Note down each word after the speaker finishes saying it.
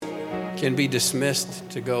can be dismissed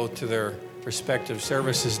to go to their respective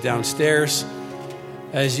services downstairs.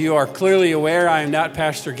 As you are clearly aware, I am not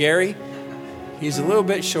Pastor Gary. He's a little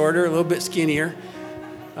bit shorter, a little bit skinnier,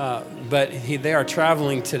 but they are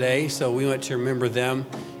traveling today, so we want to remember them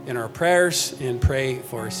in our prayers and pray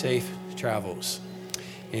for safe travels.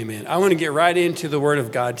 Amen. I want to get right into the Word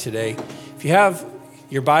of God today. If you have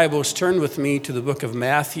your Bibles, turn with me to the book of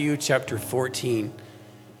Matthew, chapter 14.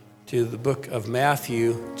 To the book of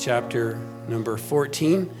Matthew, chapter number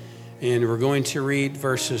 14. And we're going to read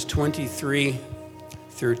verses 23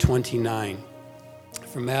 through 29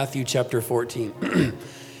 from Matthew chapter 14. It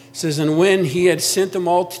says, "And when he had sent the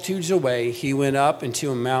multitudes away, he went up into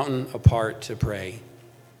a mountain apart to pray.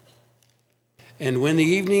 And when the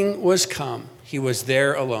evening was come, he was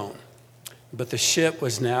there alone. But the ship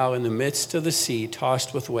was now in the midst of the sea,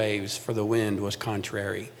 tossed with waves, for the wind was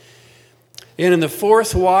contrary. And in the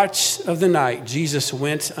fourth watch of the night, Jesus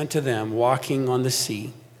went unto them, walking on the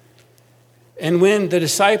sea. And when the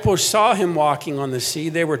disciples saw him walking on the sea,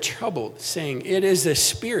 they were troubled, saying, It is a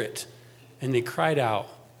spirit. And they cried out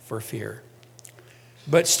for fear.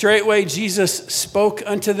 But straightway Jesus spoke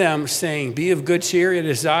unto them, saying, Be of good cheer, it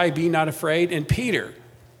is I, be not afraid. And Peter,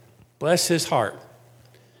 bless his heart.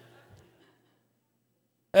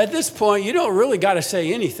 At this point, you don't really got to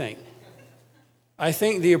say anything. I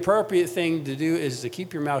think the appropriate thing to do is to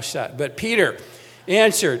keep your mouth shut. But Peter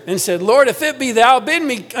answered and said, Lord, if it be thou, bid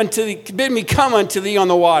me come unto thee on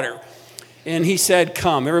the water. And he said,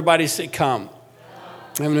 Come. Everybody say, Come.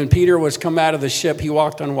 And when Peter was come out of the ship, he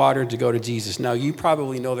walked on water to go to Jesus. Now, you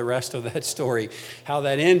probably know the rest of that story, how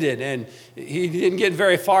that ended. And he didn't get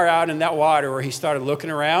very far out in that water where he started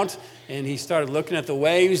looking around. And he started looking at the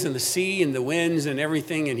waves and the sea and the winds and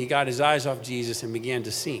everything. And he got his eyes off Jesus and began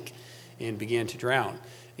to sink and began to drown.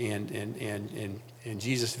 And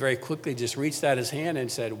Jesus very quickly just reached out his hand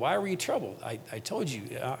and said, Why were you troubled? I told you,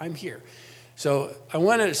 I'm here. So I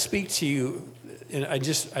want to speak to you, and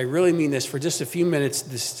I really mean this, for just a few minutes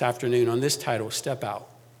this afternoon on this title, Step Out.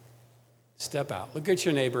 Step out. Look at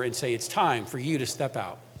your neighbor and say, it's time for you to step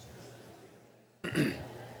out.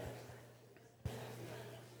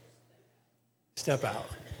 Step out.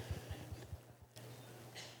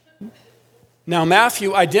 Now,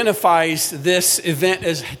 Matthew identifies this event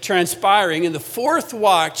as transpiring in the fourth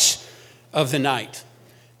watch of the night.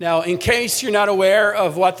 Now, in case you're not aware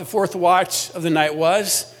of what the fourth watch of the night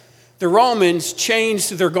was, the Romans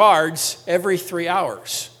changed their guards every 3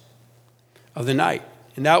 hours of the night.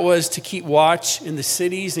 And that was to keep watch in the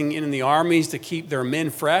cities and in the armies to keep their men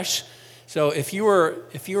fresh. So if you were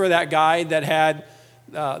that guy that had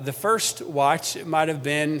the first watch, it might have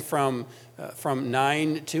been from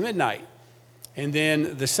 9 to midnight. And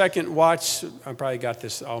then the second watch, I probably got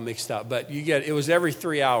this all mixed up, but it was every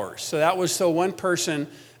 3 hours. So that was so one person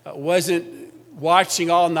wasn't watching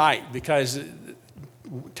all night because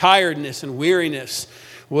tiredness and weariness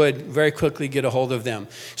would very quickly get a hold of them.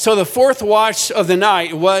 So the fourth watch of the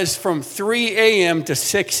night was from 3 a.m. to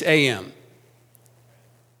 6 a.m.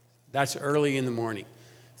 That's early in the morning.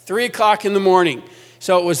 3 o'clock in the morning.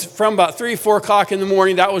 So it was from about 3, 4 o'clock in the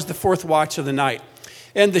morning. That was the fourth watch of the night.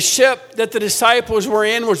 And the ship that the disciples were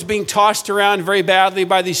in was being tossed around very badly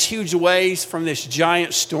by these huge waves from this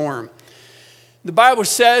giant storm. The Bible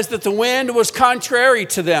says that the wind was contrary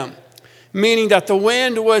to them, meaning that the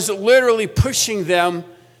wind was literally pushing them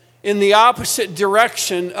in the opposite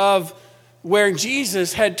direction of where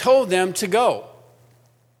Jesus had told them to go.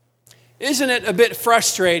 Isn't it a bit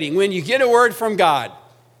frustrating when you get a word from God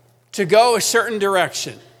to go a certain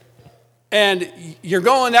direction? And you're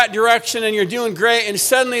going that direction and you're doing great, and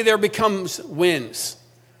suddenly there becomes winds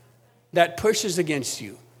that pushes against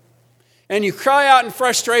you. And you cry out in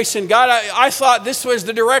frustration, God, I thought this was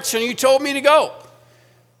the direction you told me to go.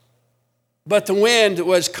 But the wind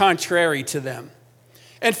was contrary to them.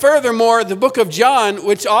 And furthermore, the book of John,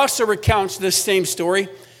 which also recounts this same story,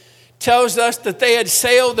 tells us that they had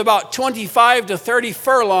sailed about 25 to 30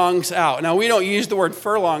 furlongs out. Now, we don't use the word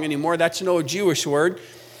furlong anymore. That's an old Jewish word.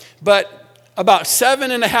 But about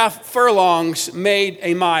 7.5 furlongs made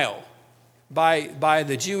a mile by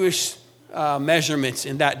the Jewish measurements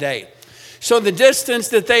in that day. So the distance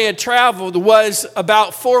that they had traveled was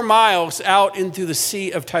about 4 miles out into the Sea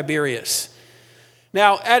of Tiberias.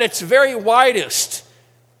 Now, at its very widest,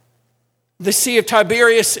 the Sea of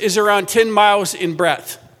Tiberias is around 10 miles in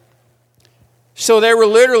breadth. So they were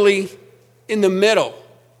literally in the middle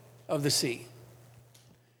of the sea.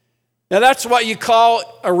 Now, that's what you call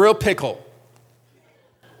a real pickle.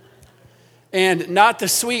 And not the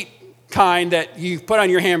sweet kind that you put on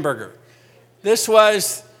your hamburger. This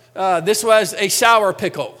was a sour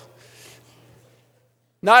pickle.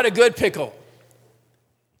 Not a good pickle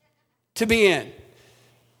to be in.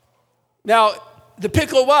 Now, the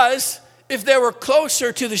pickle was, if they were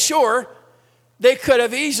closer to the shore, they could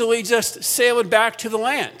have easily just sailed back to the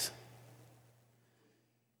land.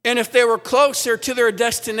 And if they were closer to their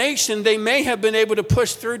destination, they may have been able to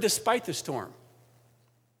push through despite the storm.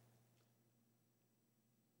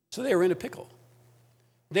 So they were in a pickle.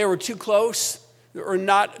 They were too close or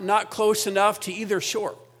not close enough to either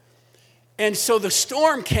shore. And so the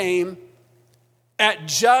storm came at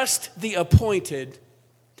just the appointed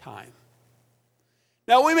time.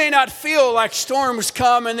 Now, we may not feel like storms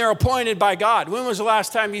come and they're appointed by God. When was the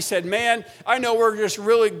last time you said, man, I know we're just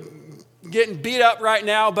really getting beat up right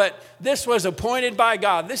now, but this was appointed by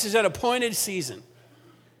God. This is an appointed season.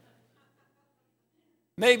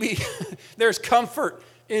 Maybe there's comfort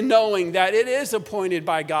in knowing that it is appointed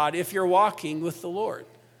by God if you're walking with the Lord,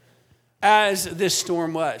 as this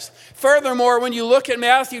storm was. Furthermore, when you look at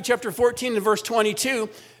Matthew chapter 14 and verse 22,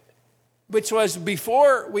 which was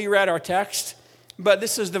before we read our text, but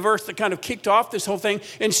this is the verse that kind of kicked off this whole thing.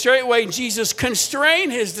 And straightway Jesus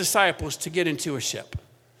constrained his disciples to get into a ship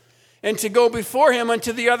and to go before him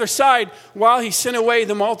unto the other side while he sent away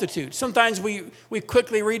the multitude. Sometimes we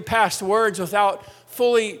quickly read past words without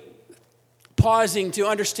fully pausing to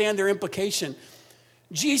understand their implication.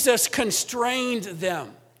 Jesus constrained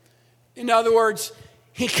them. In other words,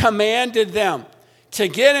 he commanded them to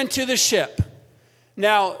get into the ship.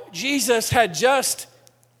 Now, Jesus had just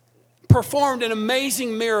performed an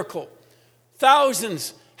amazing miracle.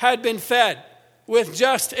 Thousands had been fed with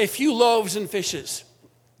just a few loaves and fishes.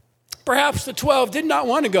 Perhaps the 12 did not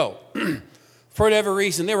want to go for whatever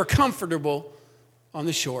reason. They were comfortable on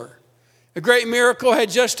the shore. A great miracle had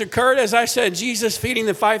just occurred. As I said, Jesus feeding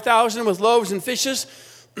the 5,000 with loaves and fishes.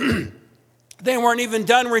 They weren't even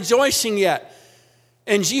done rejoicing yet.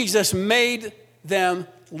 And Jesus made them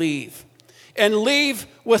leave. And leave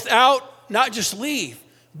without, not just leave,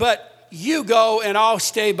 but you go and I'll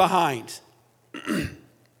stay behind.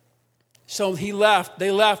 So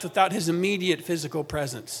they left without his immediate physical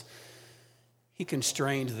presence. He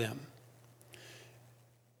constrained them.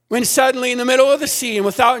 When suddenly in the middle of the sea and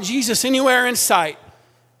without Jesus anywhere in sight,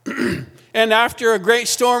 and after a great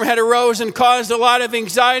storm had arose and caused a lot of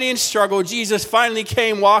anxiety and struggle, Jesus finally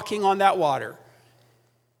came walking on that water.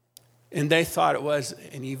 And they thought it was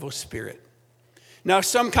an evil spirit. Now,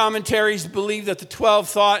 some commentaries believe that the 12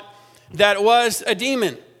 thought that it was a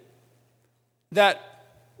demon, that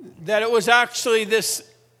it was actually this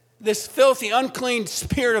filthy, unclean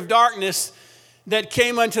spirit of darkness that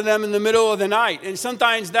came unto them in the middle of the night. And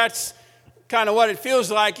sometimes that's kind of what it feels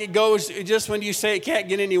like. It goes, just when you say it can't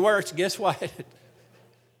get any worse, guess what?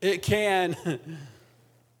 It can.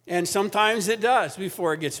 And sometimes it does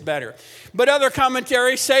before it gets better. But other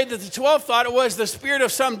commentaries say that the 12 thought it was the spirit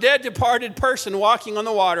of some dead, departed person walking on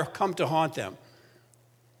the water come to haunt them.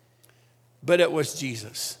 But it was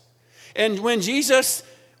Jesus. And when Jesus,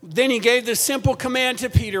 then he gave this simple command to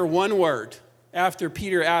Peter, one word. After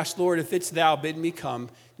Peter asked, Lord, if it's thou, bid me come,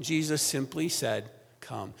 Jesus simply said,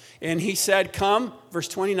 come. And he said, come, verse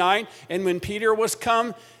 29, and when Peter was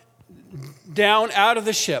come down out of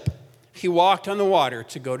the ship, he walked on the water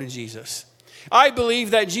to go to Jesus. I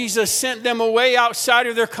believe that Jesus sent them away outside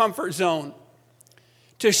of their comfort zone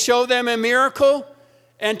to show them a miracle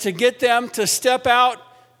and to get them to step out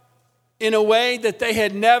in a way that they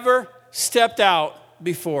had never stepped out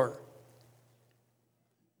before.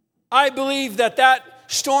 I believe that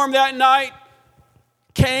storm that night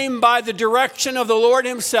came by the direction of the Lord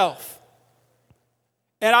himself.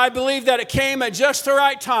 And I believe that it came at just the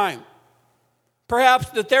right time.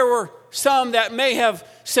 Perhaps that there were some that may have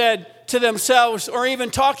said to themselves, or even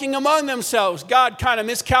talking among themselves, God kind of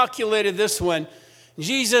miscalculated this one.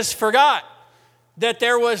 Jesus forgot that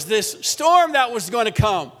there was this storm that was going to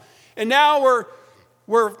come. And now we're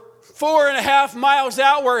 4.5 miles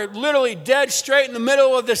out. We're literally dead straight in the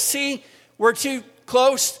middle of the sea. We're too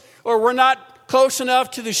close, or we're not close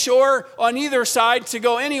enough to the shore on either side to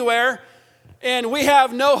go anywhere. And we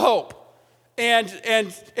have no hope. And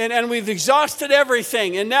we've exhausted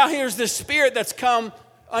everything. And now here's this spirit that's come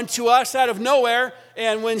unto us out of nowhere.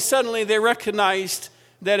 And when suddenly they recognized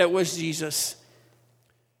that it was Jesus.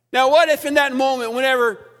 Now, what if in that moment,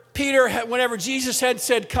 whenever Jesus had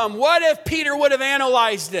said, come, what if Peter would have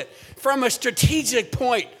analyzed it from a strategic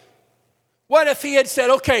point? What if he had said,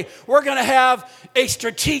 okay, we're going to have a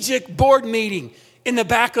strategic board meeting in the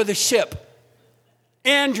back of the ship.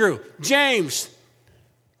 Andrew, James,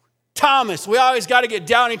 Thomas, we always got to get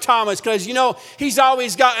Doubting Thomas because, he's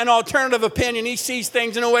always got an alternative opinion. He sees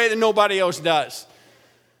things in a way that nobody else does.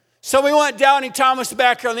 So we want Downey Thomas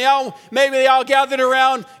back here, and maybe they all gathered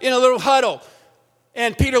around in a little huddle.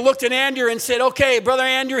 And Peter looked at Andrew and said, okay, Brother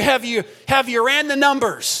Andrew, have you ran the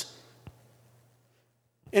numbers?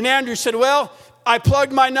 And Andrew said, well, I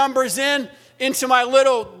plugged my numbers into my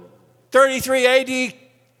little 33AD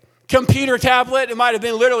computer tablet. It might have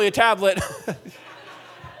been literally a tablet.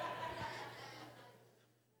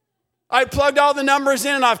 I plugged all the numbers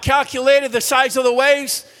in, and I've calculated the size of the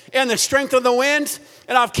waves and the strength of the wind,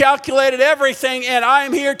 and I've calculated everything, and I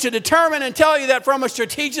am here to determine and tell you that from a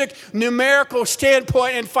strategic, numerical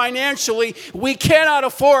standpoint and financially, we cannot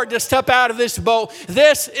afford to step out of this boat.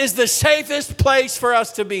 This is the safest place for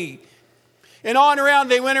us to be. And on around,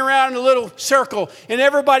 they went around in a little circle, and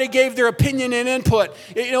everybody gave their opinion and input.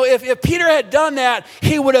 You know, if Peter had done that,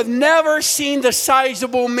 he would have never seen the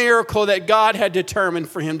sizable miracle that God had determined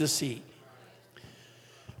for him to see.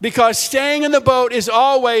 Because staying in the boat is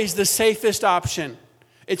always the safest option.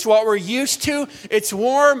 It's what we're used to. It's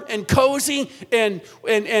warm and cozy and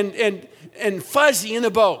fuzzy in the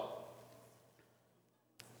boat.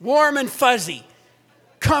 Warm and fuzzy,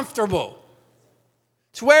 comfortable.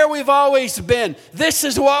 It's where we've always been. This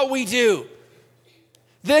is what we do.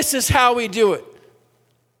 This is how we do it.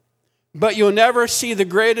 But you'll never see the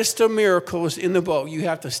greatest of miracles in the boat. You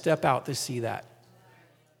have to step out to see that.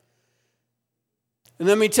 And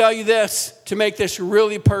let me tell you this, to make this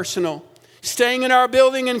really personal. Staying in our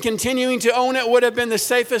building and continuing to own it would have been the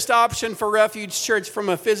safest option for Refuge Church from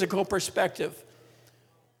a physical perspective.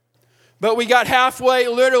 But we got halfway,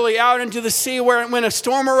 literally, out into the sea when a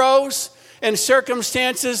storm arose and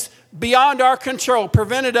circumstances beyond our control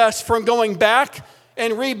prevented us from going back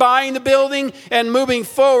and rebuying the building and moving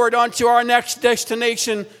forward onto our next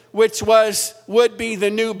destination, which would be the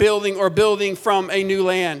new building or building from a new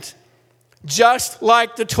land. Just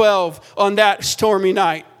like the 12 on that stormy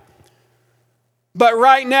night. But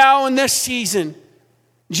right now in this season,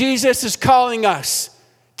 Jesus is calling us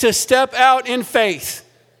to step out in faith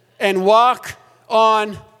and walk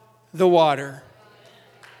on the water.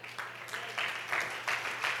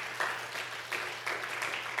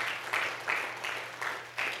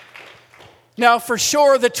 Now, for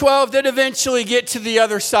sure, the 12 did eventually get to the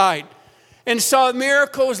other side and saw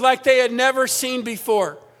miracles like they had never seen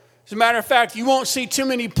before. As a matter of fact, you won't see too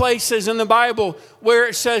many places in the Bible where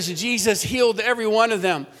it says Jesus healed every one of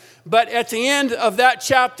them. But at the end of that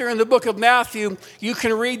chapter in the book of Matthew, you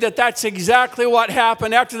can read that that's exactly what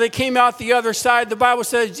happened. After they came out the other side, the Bible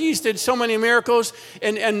says Jesus did so many miracles.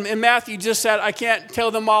 And Matthew just said, I can't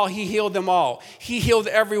tell them all. He healed them all. He healed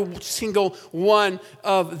every single one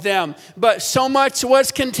of them. But so much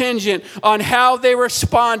was contingent on how they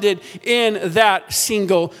responded in that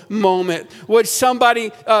single moment. Would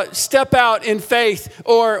somebody step out in faith,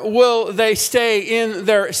 or will they stay in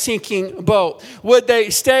their sinking boat? Would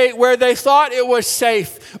they stay where they thought it was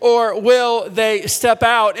safe, or will they step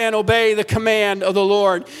out and obey the command of the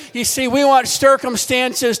Lord? You see, we want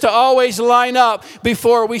circumstances to always line up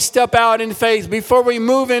before we step out in faith, before we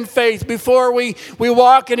move in faith, before we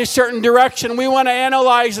walk in a certain direction. We want to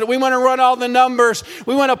analyze it. We want to run all the numbers.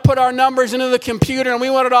 We want to put our numbers into the computer, and we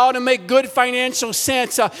want it all to make good financial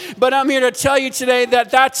sense. But I'm here to tell you today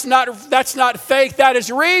that that's not faith. That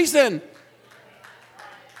is reason.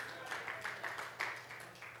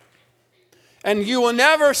 And you will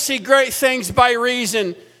never see great things by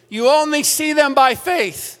reason. You only see them by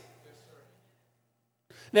faith.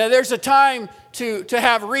 Now, there's a time to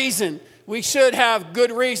have reason. We should have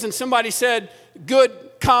good reason. Somebody said good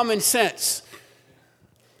common sense.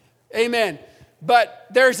 Amen. But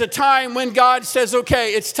there's a time when God says,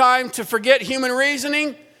 okay, it's time to forget human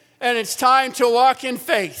reasoning, and it's time to walk in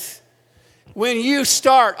faith. When you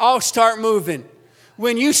start, I'll start moving.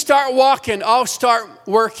 When you start walking, I'll start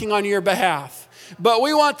working on your behalf. But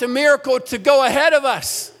we want the miracle to go ahead of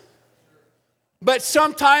us. But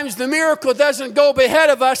sometimes the miracle doesn't go ahead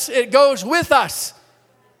of us, it goes with us.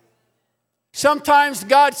 Sometimes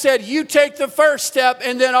God said, you take the first step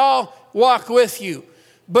and then I'll walk with you.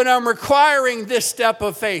 But I'm requiring this step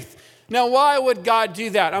of faith. Now, why would God do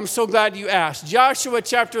that? I'm so glad you asked. Joshua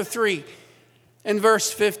chapter 3. In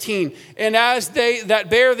verse 15, and as they that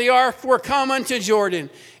bear the ark were come unto Jordan,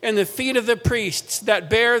 and the feet of the priests that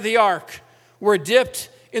bear the ark were dipped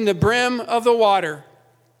in the brim of the water.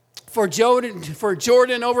 For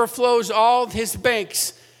Jordan overflows all his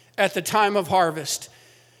banks at the time of harvest.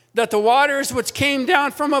 That the waters which came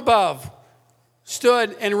down from above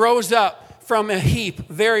stood and rose up from a heap,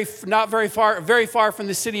 very far from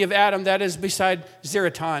the city of Adam, that is beside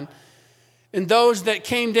Zeraton. And those that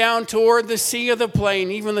came down toward the sea of the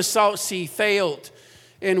plain, even the salt sea, failed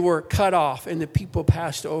and were cut off. And the people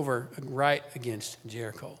passed over right against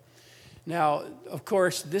Jericho. Now, of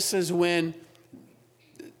course, this is when,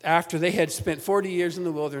 after they had spent 40 years in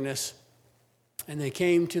the wilderness, and they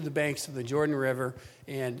came to the banks of the Jordan River,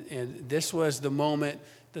 and this was the moment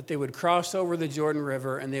that they would cross over the Jordan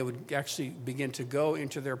River, and they would actually begin to go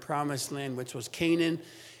into their promised land, which was Canaan.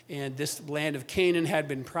 And this land of Canaan had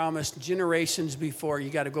been promised generations before. You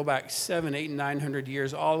got to go back 700, 800, 900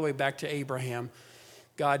 years, all the way back to Abraham.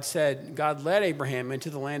 God led Abraham into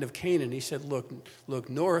the land of Canaan. He said, look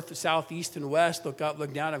north, south, east, and west. Look up,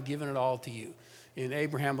 look down. I've given it all to you. And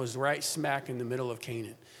Abraham was right smack in the middle of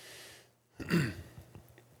Canaan.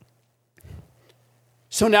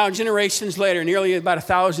 So now generations later, nearly about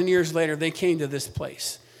 1,000 years later, they came to this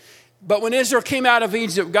place. But when Israel came out of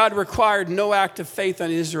Egypt, God required no act of faith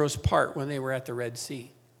on Israel's part when they were at the Red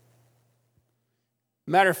Sea.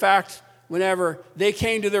 Matter of fact, whenever they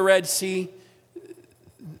came to the Red Sea,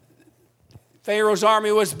 Pharaoh's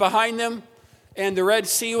army was behind them, and the Red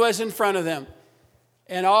Sea was in front of them.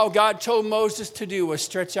 And all God told Moses to do was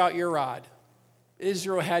stretch out your rod.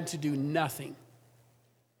 Israel had to do nothing.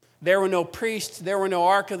 There were no priests. There were no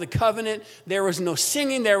Ark of the Covenant. There was no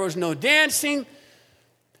singing. There was no dancing.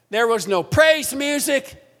 There was no praise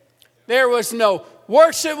music. There was no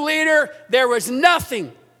worship leader. There was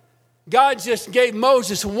nothing. God just gave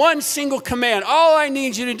Moses one single command. All I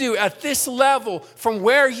need you to do at this level, from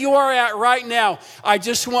where you are at right now, I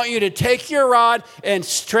just want you to take your rod and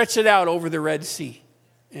stretch it out over the Red Sea.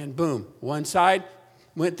 And boom, one side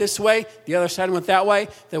went this way, the other side went that way.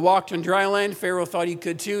 They walked on dry land. Pharaoh thought he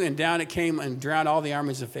could too, and down it came and drowned all the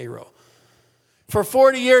armies of Pharaoh. For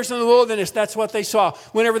 40 years in the wilderness, that's what they saw.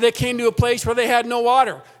 Whenever they came to a place where they had no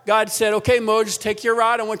water, God said, okay, Moses, take your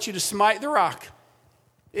rod. I want you to smite the rock.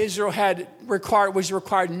 Israel was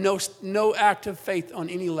required no act of faith on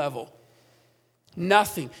any level.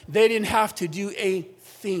 Nothing. They didn't have to do a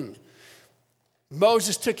thing.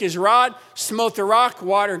 Moses took his rod, smote the rock,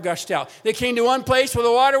 water gushed out. They came to one place where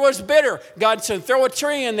the water was bitter. God said, throw a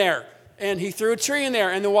tree in there. And he threw a tree in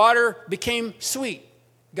there, and the water became sweet.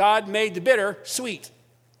 God made the bitter sweet.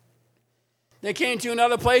 They came to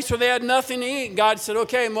another place where they had nothing to eat. God said,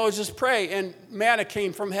 okay, Moses, pray. And manna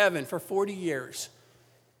came from heaven for 40 years.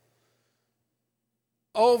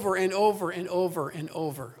 Over and over and over and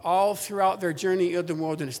over, all throughout their journey of the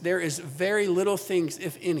wilderness, there is very little things,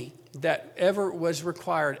 if any, that ever was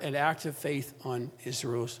required an act of faith on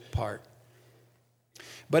Israel's part.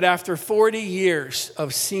 But after 40 years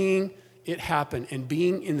of seeing it happen and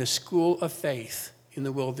being in the school of faith in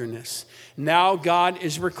the wilderness, now God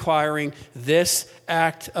is requiring this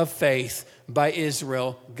act of faith by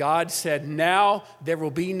Israel. God said, now there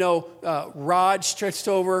will be no rod stretched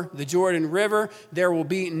over the Jordan River. There will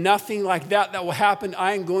be nothing like that will happen.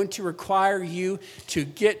 I am going to require you to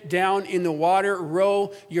get down in the water,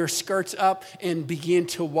 roll your skirts up, and begin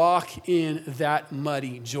to walk in that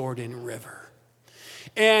muddy Jordan River.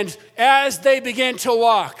 And as they began to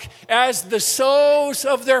walk, as the soles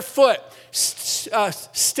of their foot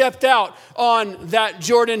stepped out on that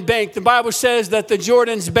Jordan bank, the Bible says that the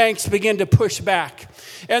Jordan's banks began to push back.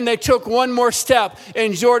 And they took one more step,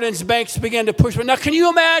 and Jordan's banks began to push back. Now, can you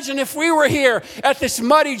imagine if we were here at this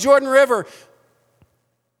muddy Jordan River,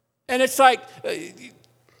 and it's like, the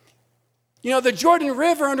Jordan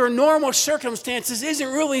River under normal circumstances isn't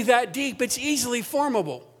really that deep. It's easily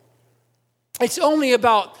formable. It's only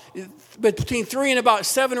about between 3 and about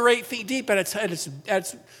 7 or 8 feet deep at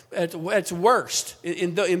its worst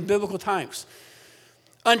in biblical times,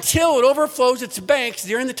 until it overflows its banks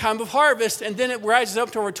during the time of harvest, and then it rises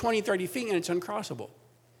up to over 20, 30 feet, and it's uncrossable.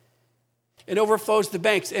 It overflows the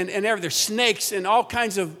banks, and there's snakes and all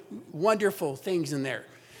kinds of wonderful things in there.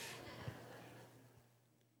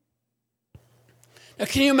 Now,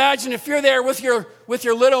 can you imagine if you're there with your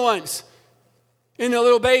little ones in a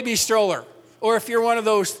little baby stroller? Or if you're one of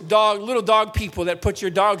those little dog people that put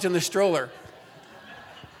your dogs in the stroller.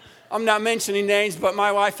 I'm not mentioning names, but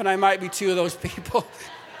my wife and I might be two of those people.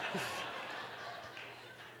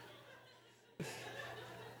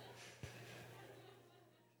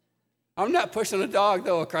 I'm not pushing a dog,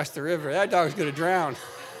 though, across the river. That dog's going to drown.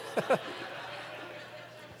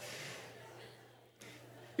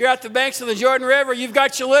 You're at the banks of the Jordan River. You've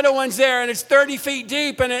got your little ones there, and it's 30 feet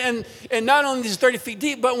deep. And not only is it 30 feet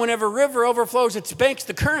deep, but whenever a river overflows its banks,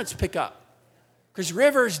 the currents pick up. Because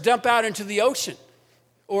rivers dump out into the ocean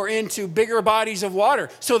or into bigger bodies of water.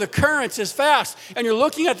 So the currents is fast. And you're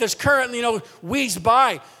looking at this current, wheeze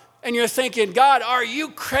by. And you're thinking, God, are you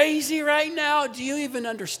crazy right now? Do you even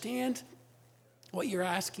understand what you're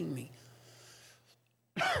asking me?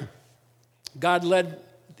 God led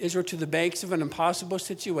Israel to the banks of an impossible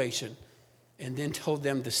situation and then told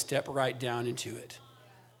them to step right down into it.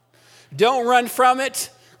 Don't run from it,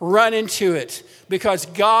 run into it, because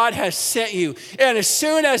God has sent you. And as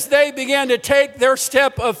soon as they began to take their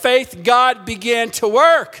step of faith, God began to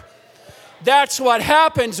work. That's what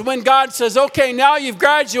happens when God says, okay, now you've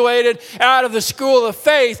graduated out of the school of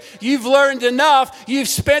faith. You've learned enough. You've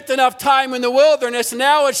spent enough time in the wilderness.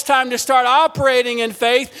 Now it's time to start operating in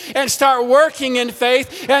faith and start working in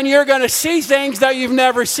faith. And you're going to see things that you've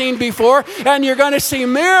never seen before. And you're going to see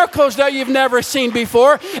miracles that you've never seen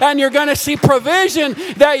before. And you're going to see provision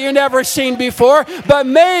that you've never seen before. But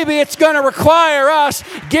maybe it's going to require us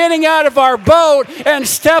getting out of our boat and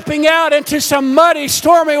stepping out into some muddy,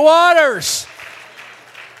 stormy waters.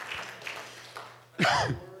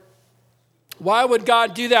 Why would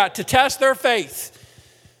God do that? To test their faith,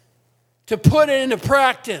 to put it into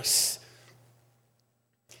practice.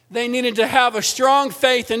 They needed to have a strong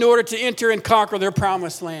faith in order to enter and conquer their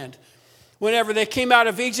promised land. Whenever they came out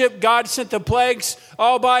of Egypt, God sent the plagues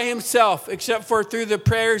all by himself, except for through the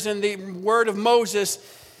prayers and the word of Moses.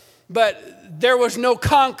 But there was no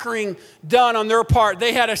conquering done on their part.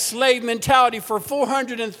 They had a slave mentality for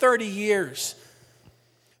 430 years.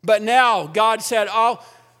 But now God said, I'll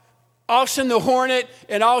send the hornet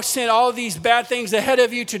and I'll send all these bad things ahead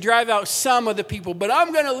of you to drive out some of the people. But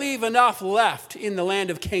I'm going to leave enough left in the land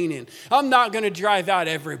of Canaan. I'm not going to drive out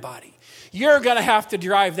everybody. You're going to have to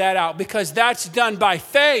drive that out because that's done by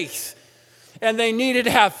faith. And they needed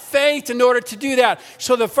to have faith in order to do that.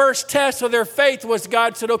 So the first test of their faith was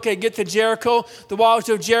God said, okay, get to Jericho, the walls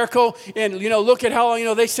of Jericho. And, look at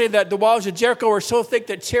how, they say that the walls of Jericho were so thick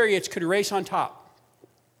that chariots could race on top.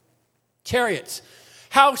 Chariots.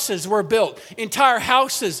 Houses were built. Entire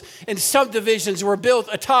houses and subdivisions were built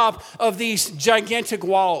atop of these gigantic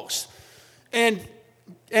walls. And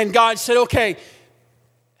God said, okay,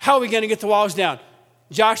 how are we going to get the walls down?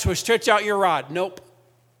 Joshua, stretch out your rod. Nope.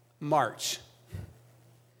 March.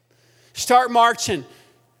 Start marching.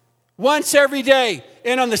 Once every day.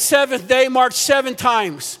 And on the seventh day, march 7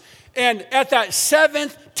 times. And at that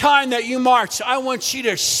 7th time that you march, I want you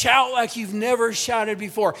to shout like you've never shouted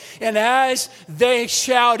before. And as they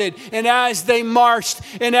shouted, and as they marched,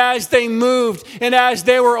 and as they moved, and as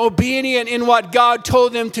they were obedient in what God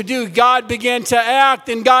told them to do, God began to act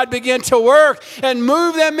and God began to work and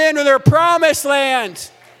move them into their promised land.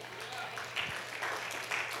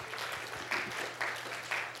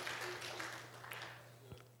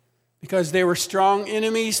 Because they were strong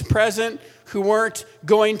enemies present who weren't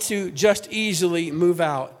going to just easily move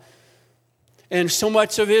out. And so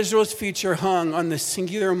much of Israel's future hung on this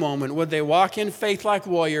singular moment. Would they walk in faith like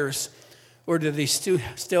warriors, or do they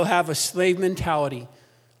still have a slave mentality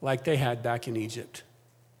like they had back in Egypt?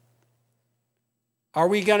 Are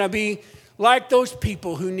we going to be like those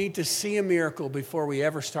people who need to see a miracle before we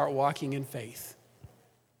ever start walking in faith?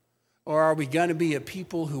 Or are we going to be a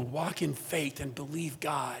people who walk in faith and believe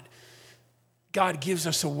God? God gives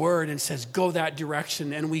us a word and says, go that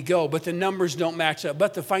direction, and we go. But the numbers don't match up.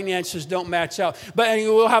 But the finances don't match up. But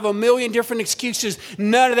we'll have a million different excuses.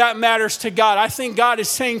 None of that matters to God. I think God is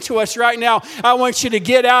saying to us right now, I want you to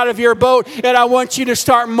get out of your boat, and I want you to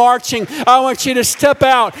start marching. I want you to step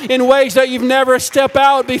out in ways that you've never stepped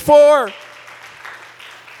out before.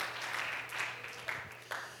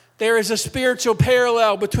 There is a spiritual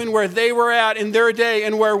parallel between where they were at in their day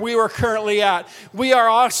and where we were currently at. We are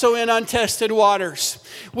also in untested waters.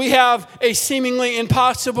 We have a seemingly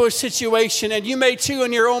impossible situation, and you may too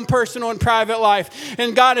in your own personal and private life.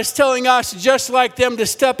 And God is telling us, just like them, to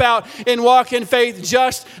step out and walk in faith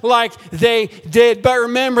just like they did. But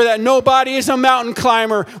remember that nobody is a mountain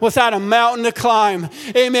climber without a mountain to climb.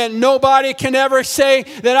 Amen. Nobody can ever say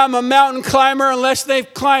that I'm a mountain climber unless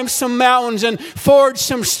they've climbed some mountains and forged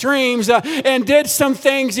some streams and did some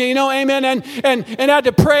things, amen, and had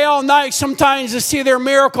to pray all night sometimes to see their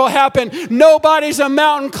miracle happen. Nobody's a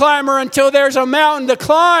mountain climber until there's a mountain to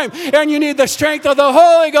climb, and you need the strength of the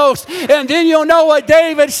Holy Ghost. And then you'll know what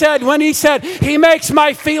David said when he said, he makes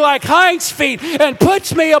my feet like hinds feet and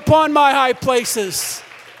puts me upon my high places.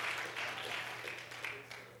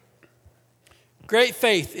 Great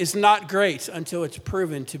faith is not great until it's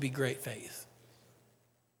proven to be great faith.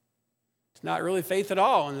 It's not really faith at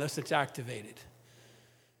all unless it's activated.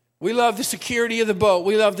 We love the security of the boat.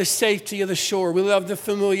 We love the safety of the shore. We love the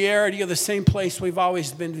familiarity of the same place we've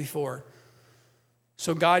always been before.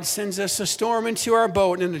 So God sends us a storm into our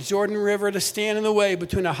boat and the Jordan River to stand in the way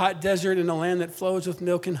between a hot desert and a land that flows with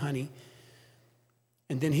milk and honey.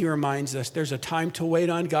 And then he reminds us there's a time to wait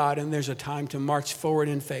on God and there's a time to march forward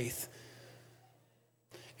in faith.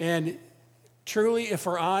 And truly, if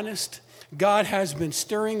we're honest, God has been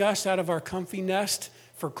stirring us out of our comfy nest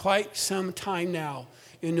for quite some time now.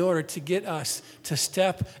 in order to get us to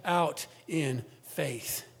step out in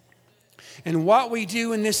faith. And what we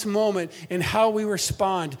do in this moment and how we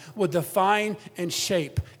respond will define and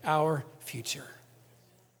shape our future.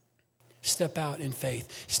 Step out in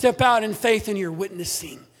faith. Step out in faith in your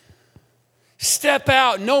witnessing. Step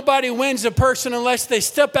out. Nobody wins a person unless they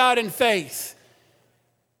step out in faith.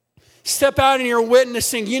 Step out in your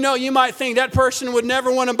witnessing. You know, you might think that person would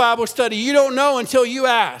never want a Bible study. You don't know until you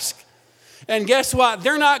ask. And guess what?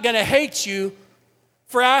 They're not going to hate you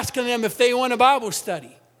for asking them if they want a Bible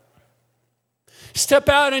study. Step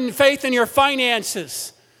out in faith in your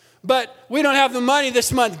finances. But we don't have the money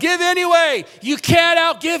this month. Give anyway. You can't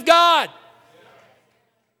outgive God.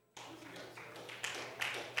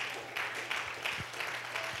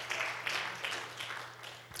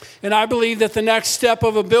 And I believe that the next step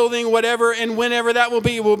of a building, whatever and whenever that will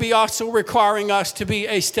be also requiring us to be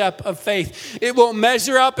a step of faith. It won't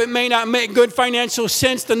measure up. It may not make good financial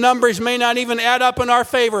sense. The numbers may not even add up in our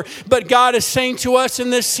favor. But God is saying to us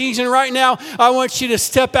in this season right now, I want you to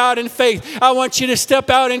step out in faith. I want you to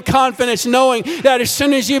step out in confidence, knowing that as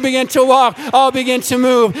soon as you begin to walk, I'll begin to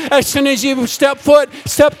move. As soon as you step foot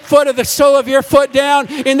of the sole of your foot down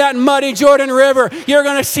in that muddy Jordan River, you're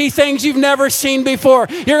going to see things you've never seen before.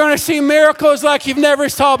 You're going to see miracles like you've never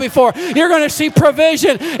saw before. You're going to see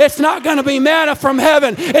provision. It's not going to be manna from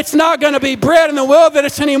heaven. It's not going to be bread in the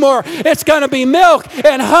wilderness anymore. It's going to be milk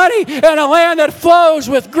and honey and a land that flows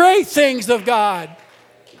with great things of God.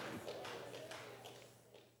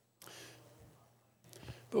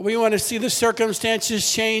 But we want to see the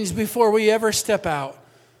circumstances change before we ever step out.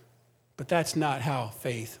 But that's not how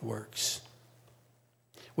faith works.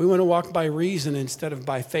 We want to walk by reason instead of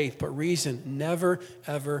by faith, but reason never,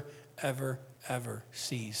 ever, ever, ever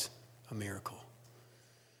sees a miracle.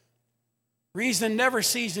 Reason never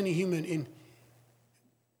sees any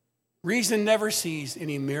reason never sees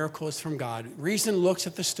any miracles from God. Reason looks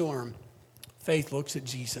at the storm. Faith looks at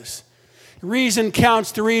Jesus. Reason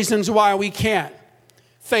counts the reasons why we can't.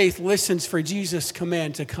 Faith listens for Jesus'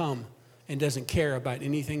 command to come and doesn't care about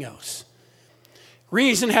anything else.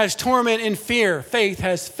 Reason has torment and fear. Faith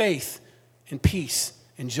has faith and peace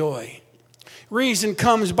and joy. Reason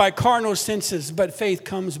comes by carnal senses, but faith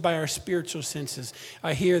comes by our spiritual senses.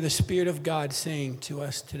 I hear the Spirit of God saying to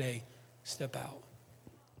us today, step out.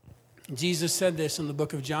 Jesus said this in the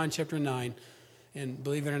book of John chapter 9, and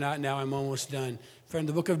believe it or not, now I'm almost done. From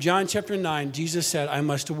the book of John chapter 9, Jesus said, I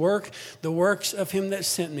must work the works of him that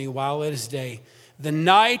sent me while it is day. The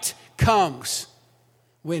night comes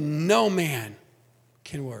when no man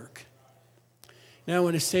can work. Now I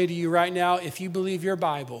want to say to you right now, if you believe your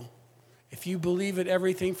Bible, if you believe it,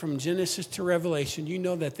 everything from Genesis to Revelation, you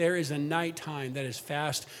know that there is a nighttime that is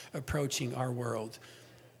fast approaching our world.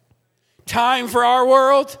 Time for our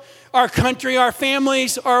world, our country, our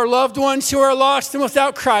families, our loved ones who are lost and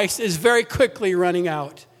without Christ is very quickly running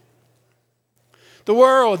out.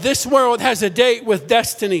 This world has a date with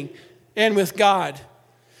destiny and with God.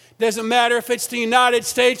 Doesn't matter if it's the United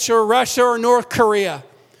States or Russia or North Korea.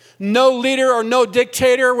 No leader or no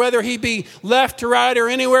dictator, whether he be left, right, or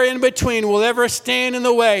anywhere in between, will ever stand in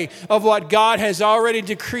the way of what God has already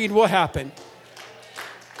decreed will happen.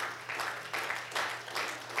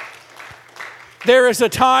 There is a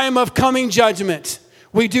time of coming judgment.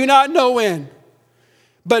 We do not know when.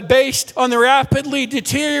 But based on the rapidly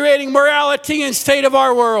deteriorating morality and state of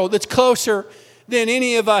our world, it's closer than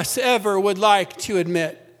any of us ever would like to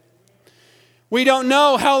admit. We don't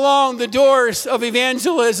know how long the doors of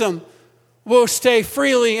evangelism will stay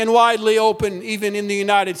freely and widely open, even in the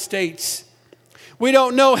United States. We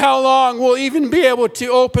don't know how long we'll even be able to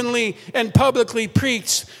openly and publicly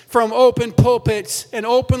preach from open pulpits and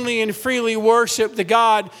openly and freely worship the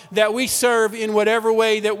God that we serve in whatever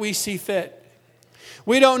way that we see fit.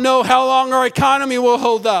 We don't know how long our economy will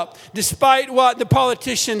hold up, despite what the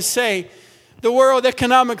politicians say. The World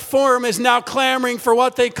Economic Forum is now clamoring for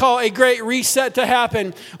what they call a great reset to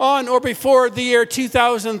happen on or before the year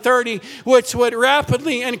 2030, which would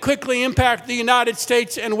rapidly and quickly impact the United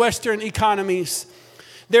States and Western economies.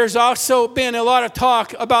 There's also been a lot of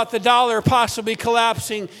talk about the dollar possibly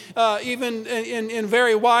collapsing, even in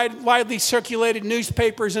very widely circulated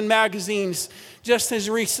newspapers and magazines, just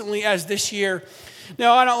as recently as this year.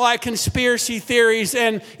 Now, I don't like conspiracy theories,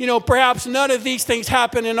 and, perhaps none of these things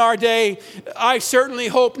happen in our day. I certainly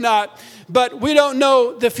hope not. but we don't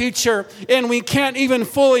know the future, and we can't even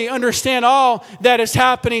fully understand all that is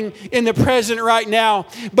happening in the present right now.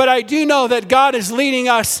 But I do know that God is leading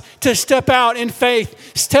us to step out in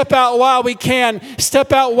faith, step out while we can,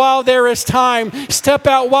 step out while there is time, step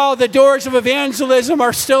out while the doors of evangelism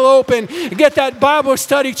are still open. Get that Bible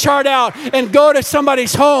study chart out and go to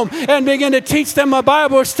somebody's home and begin to teach them a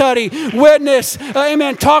Bible study. Witness,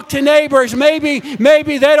 amen, talk to neighbors. Maybe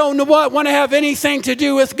they don't want to have anything to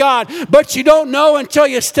do with God, but you don't know until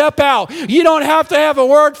you step out. You don't have to have a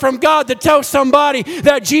word from God to tell somebody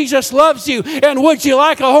that Jesus loves you. And would you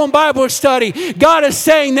like a home Bible study? God is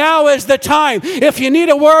saying now is the time. If you need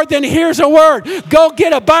a word, then here's a word. Go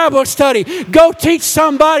get a Bible study. Go teach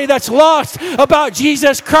somebody that's lost about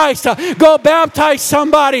Jesus Christ. Go baptize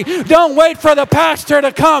somebody. Don't wait for the pastor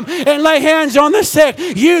to come and lay hands on the sick.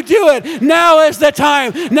 You do it. Now is the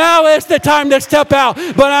time. Now is the time to step out.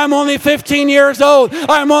 But I'm only 15 years old.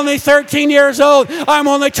 I'm only 13 years old. I'm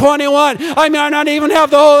only 21. I may not even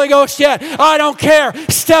have the Holy Ghost yet. I don't care.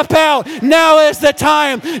 Step out. Now is the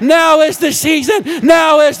time. Now is the season.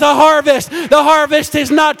 Now is the harvest. The harvest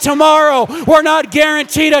is not tomorrow. We're not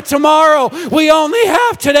guaranteed a tomorrow. We only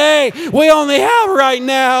have today. We only have right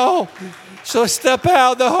now. So step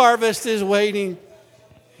out. The harvest is waiting.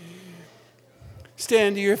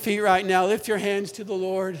 Stand to your feet right now. Lift your hands to the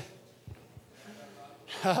Lord.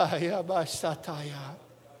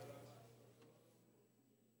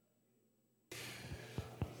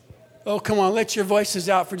 Oh, come on. Let your voices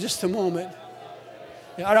out for just a moment.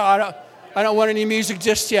 I don't want any music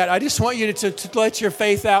just yet. I just want you to let your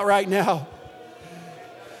faith out right now.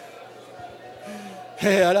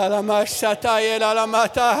 The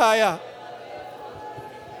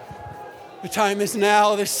time is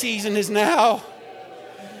now. The season is now.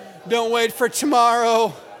 Don't wait for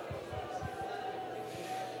tomorrow.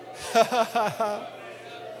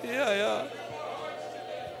 Yeah.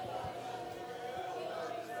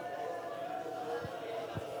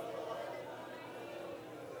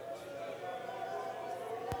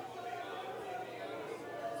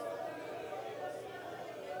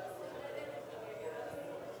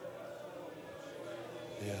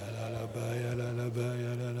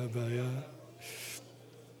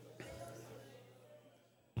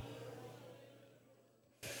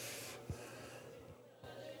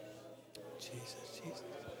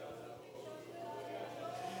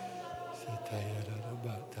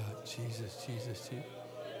 Jesus. Jesus.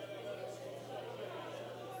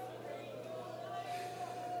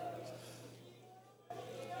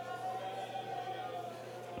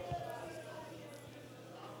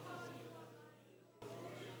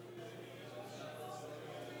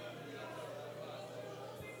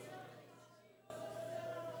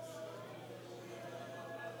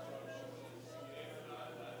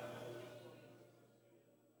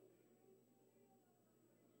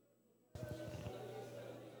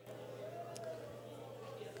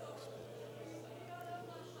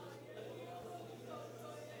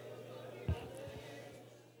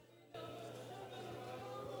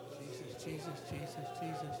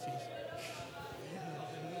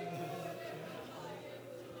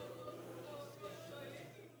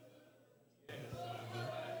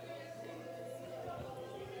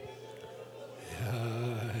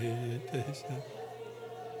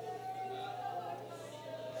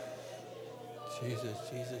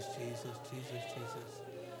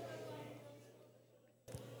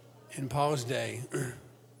 In Paul's day,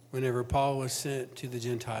 whenever Paul was sent to the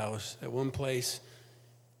Gentiles, at one place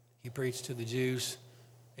he preached to the Jews,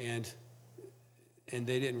 and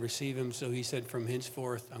they didn't receive him, so he said, from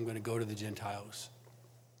henceforth, I'm going to go to the Gentiles.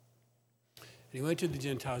 And he went to the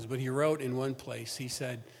Gentiles, but he wrote in one place, he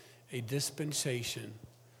said, a dispensation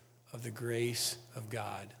of the grace of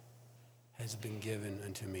God has been given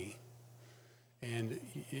unto me. And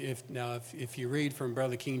if you read from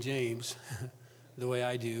Brother King James, the way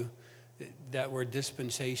I do, that word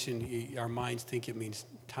dispensation, our minds think it means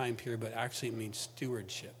time period, but actually it means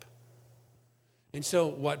stewardship. And so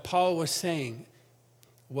what Paul was saying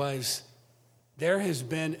was, there has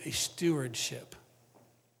been a stewardship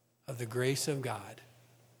of the grace of God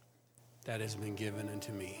that has been given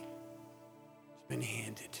unto me. It's been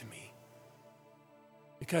handed to me.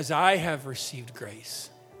 Because I have received grace.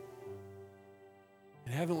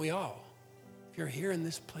 And haven't we all? If you're here in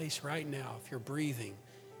this place right now, if you're breathing,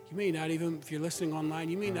 you may not even, if you're listening online,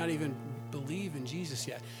 you may not even believe in Jesus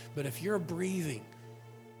yet. But if you're breathing,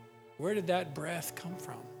 where did that breath come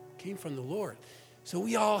from? It came from the Lord. So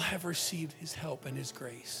we all have received his help and his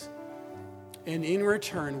grace. And in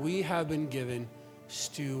return, we have been given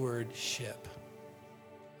stewardship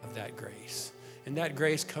of that grace. And that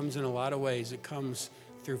grace comes in a lot of ways. It comes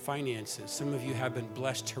through finances. Some of you have been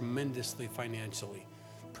blessed tremendously financially.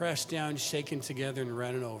 Pressed down, shaken together, and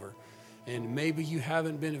running over. And maybe you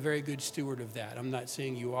haven't been a very good steward of that. I'm not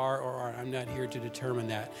saying you are or aren't. I'm not here to determine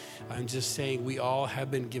that. I'm just saying we all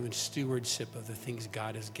have been given stewardship of the things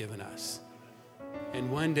God has given us.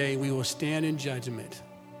 And one day we will stand in judgment.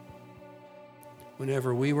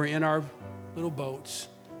 Whenever we were in our little boats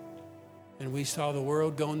and we saw the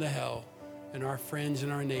world going to hell and our friends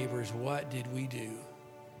and our neighbors, what did we do?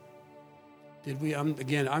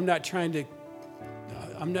 I'm not trying to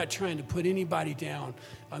put anybody down.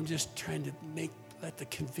 I'm just trying to let the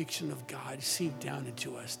conviction of God sink down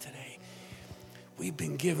into us today. We've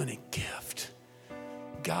been given a gift.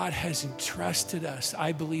 God has entrusted us.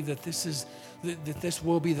 I believe that this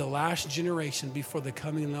will be the last generation before the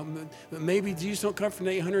coming. Maybe Jesus don't come for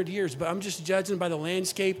 800 years, but I'm just judging by the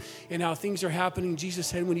landscape and how things are happening. Jesus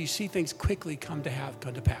said, when you see things quickly come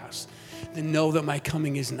to pass, then know that my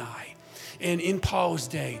coming is nigh. And in Paul's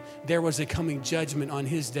day, there was a coming judgment on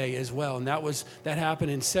his day as well. And that happened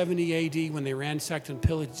in 70 AD when they ransacked and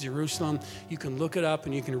pillaged Jerusalem. You can look it up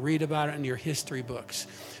and you can read about it in your history books.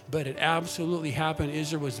 But it absolutely happened.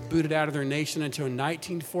 Israel was booted out of their nation until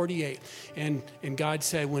 1948. And God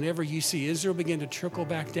said, whenever you see Israel begin to trickle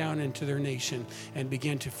back down into their nation and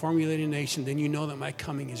begin to formulate a nation, then you know that my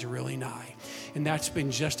coming is really nigh. And that's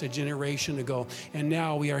been just a generation ago. And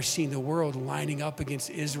now we are seeing the world lining up against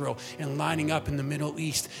Israel and lining up in the Middle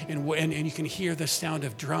East. And you can hear the sound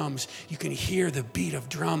of drums. You can hear the beat of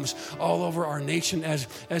drums all over our nation as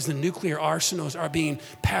the nuclear arsenals are being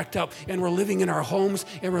packed up. And we're living in our homes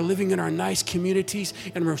and we're living in our nice communities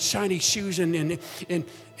and we're shiny shoes and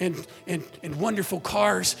wonderful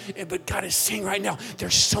cars. But God is saying right now,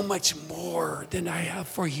 there's so much more than I have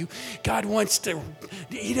for you. God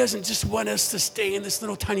He doesn't just want us to stay in this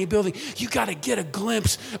little tiny building. You got to get a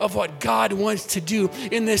glimpse of what God wants to do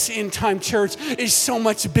in this end time church. Is so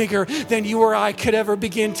much bigger than you or I could ever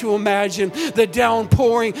begin to imagine. The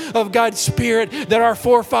downpouring of God's Spirit that our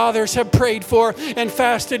forefathers have prayed for and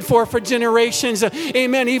fasted for generations.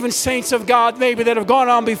 Amen. Even saints of God maybe that have gone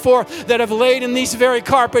on before that have laid in these very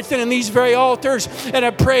carpets and in these very altars and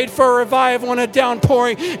have prayed for a revival and a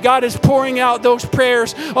downpouring. God is pouring out those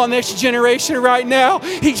prayers on this generation right now.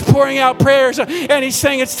 He's pouring out prayers and He's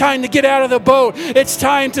saying it's time to get out of the boat. It's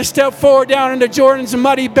time to step forward down into Jordan's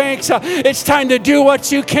muddy banks. It's time to do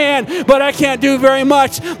what you can, but I can't do very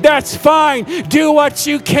much. That's fine. Do what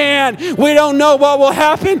you can. We don't know what will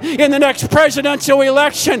happen in the next presidential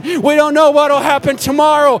election. We don't know what will happen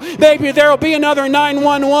tomorrow. Maybe there will be another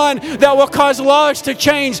 9/11 that will cause laws to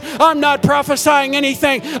change. I'm not prophesying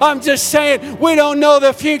anything. I'm just saying we don't know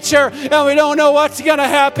the future and we don't know what's going to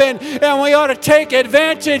happen, and we ought to take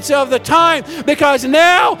advantage of the time because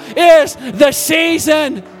now is the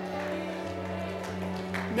season.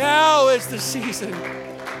 Now is the season.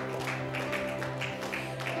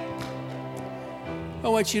 I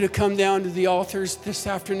want you to come down to the altars this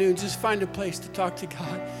afternoon. Just find a place to talk to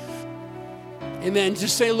God. Amen.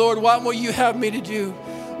 Just say, Lord, what will you have me to do?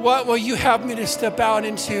 What will you have me to step out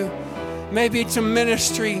into? Maybe it's a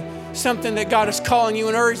ministry, something that God is calling you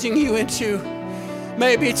and urging you into.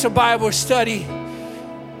 Maybe it's a Bible study.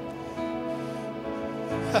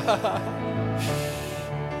 God,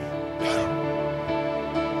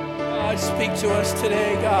 speak to us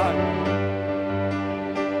today, God.